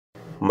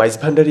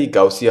Maizbhandari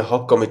Gausia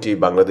hoc committee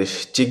Bangladesh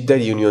Chikdar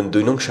union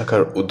 ২ নং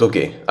শাখার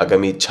উদ্যোগে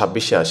আগামী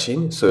 ২৬শে আশ্বিন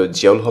সৈয়দ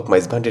জিয়াউল হক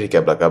মাইজভান্ডারী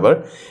ক্যাবলা কাবার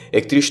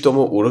 ৩১তম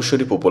উরুস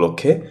শরীফ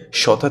উপলক্ষে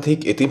শতাধিক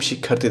এতিম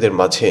শিক্ষার্থীদের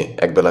মাঝে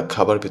একবেলা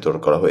খাবার বিতরণ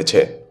করা হয়েছে।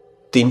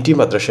 ৩টি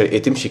মাদ্রাসার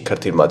এতিম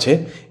শিক্ষার্থীর মাঝে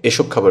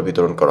এসব খাবার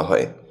বিতরণ করা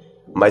হয়।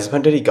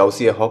 মাইজভান্ডারী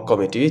গাউসিয়া হক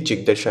কমিটি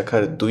চিকদার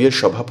শাখার ২-এর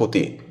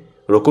সভাপতি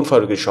রকুন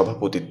ফারুকের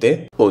সভাপতিত্বে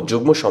ও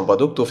যুগ্ম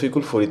সম্পাদক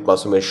তৌফিকুল ফরিদ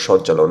মাসুমের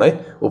সঞ্চালনায়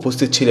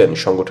উপস্থিত ছিলেন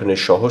সংগঠনের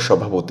সহ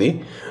সভাপতি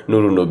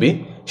নুরুন নবী,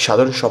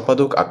 সাধারণ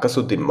সম্পাদক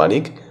আক্কাসউদ্দিন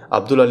মানিক,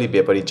 আব্দুল আলী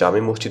ব্যাপারী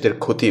জামে মসজিদের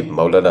খতিব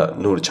মাওলানা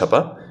নূর ছাপা,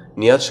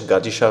 নিয়াজ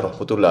গাজী শাহ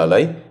রহমতুল্লাহ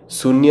আলাই,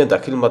 সুন্নিয়া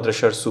দাখিল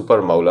মাদ্রাসার সুপার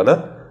মাওলানা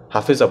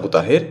হাফেজ আবু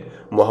তাহের,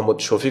 মোহাম্মদ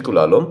শফিকুল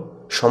আলম,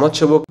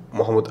 সমাজসেবক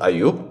মোহাম্মদ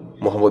আইয়ুব,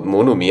 মোহাম্মদ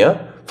মনু মিয়া,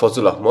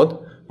 ফজল আহমদ,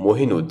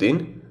 মহিন উদ্দিন,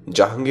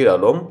 জাহাঙ্গীর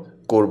আলম,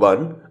 কোরবান,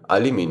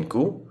 আলী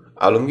মিনকু,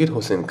 আলমগীর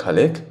হোসেন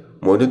খালেক,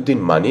 মঈনুদ্দিন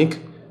মানিক,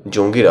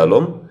 জঙ্গির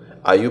আলম,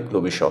 আইয়ুব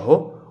নবী সহ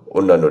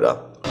অন্যান্যরা।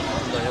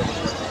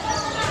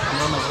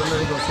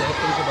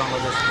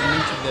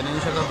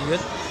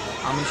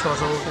 আমি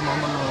সহসভাপতি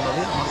মোহাম্মদ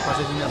নবী, আমার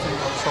পাশে যিনি আছেন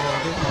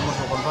সভাপতি মোহাম্মদ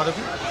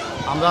করনফুলি।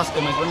 আমরা আজকে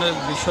মাইজভান্ডারী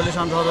বিশ্বলী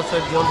শান্ত হজরত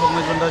সৈয়দ জিয়াউল হক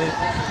মাইজভান্ডারীর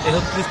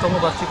 ৩১তম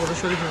বার্ষিক উরুস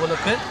শরীফ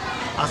উপলক্ষে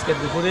আজকে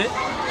দুপুরে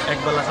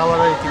একবেলা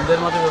খাবারের এতিমদের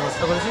মাঝে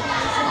ব্যবস্থা করেছি।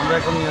 আমরা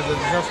এখন নিয়াজ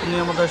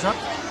সুন্নিয়া মাদ্রাসা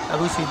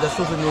এবং সিদ্ধা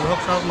সুফি নুর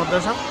হক সাহেব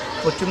মাদ্রাসা,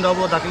 পশ্চিম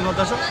ডাবুয়া দাখিল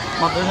মাদ্রাসা,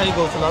 মাদ্রাসাই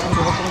গৌসুল আলম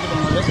যুবক কমিটি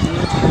বাংলাদেশ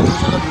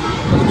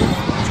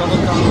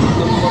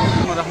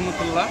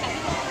রহমতুল্লাহ,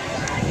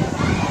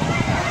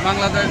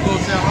 বাংলাদেশ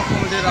গৌসিয়া হক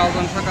কমিটির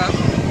আহ্বান শাখার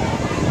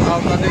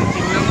আওতাধীন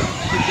 ৩ নং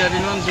চিকদার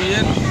ইউনিয়ন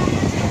 ২-এর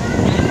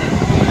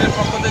কমিটির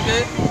পক্ষ থেকে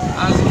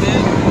আজকে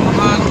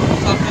মহান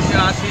 ২৬শে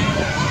আশ্বিন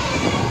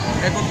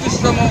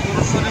 ৩১তম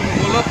উরুস শরীফ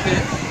উপলক্ষে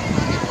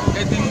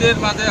এই দিনদের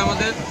মাঝে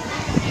আমাদের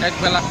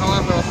একবেলা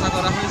খাওয়ার ব্যবস্থা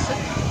করা হয়েছে।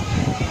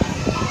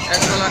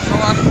 একবেলা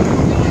খাওয়ার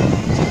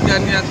চিকদার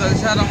নিয়াজ গাজী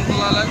শাহ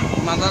রহমতুল্লাহ আলাই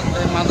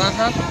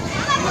মাদ্রাসার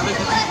মধ্যে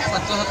কিছু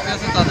ছাত্রছাত্রী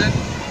আছে, তাদের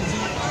কিছু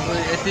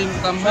এতিম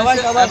কাম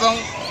হয়েছে এবং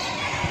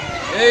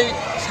এই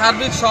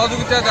সার্বিক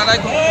সহযোগিতা যারা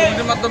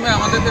কমিটির মাধ্যমে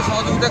আমাদেরকে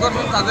সহযোগিতা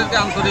করবেন তাদেরকে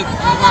আন্তরিক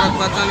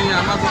মোবারকবাদ জানিয়ে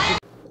আমার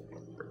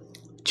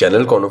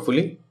চ্যানেল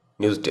কর্ণফুলি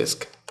নিউজ ডেস্ক।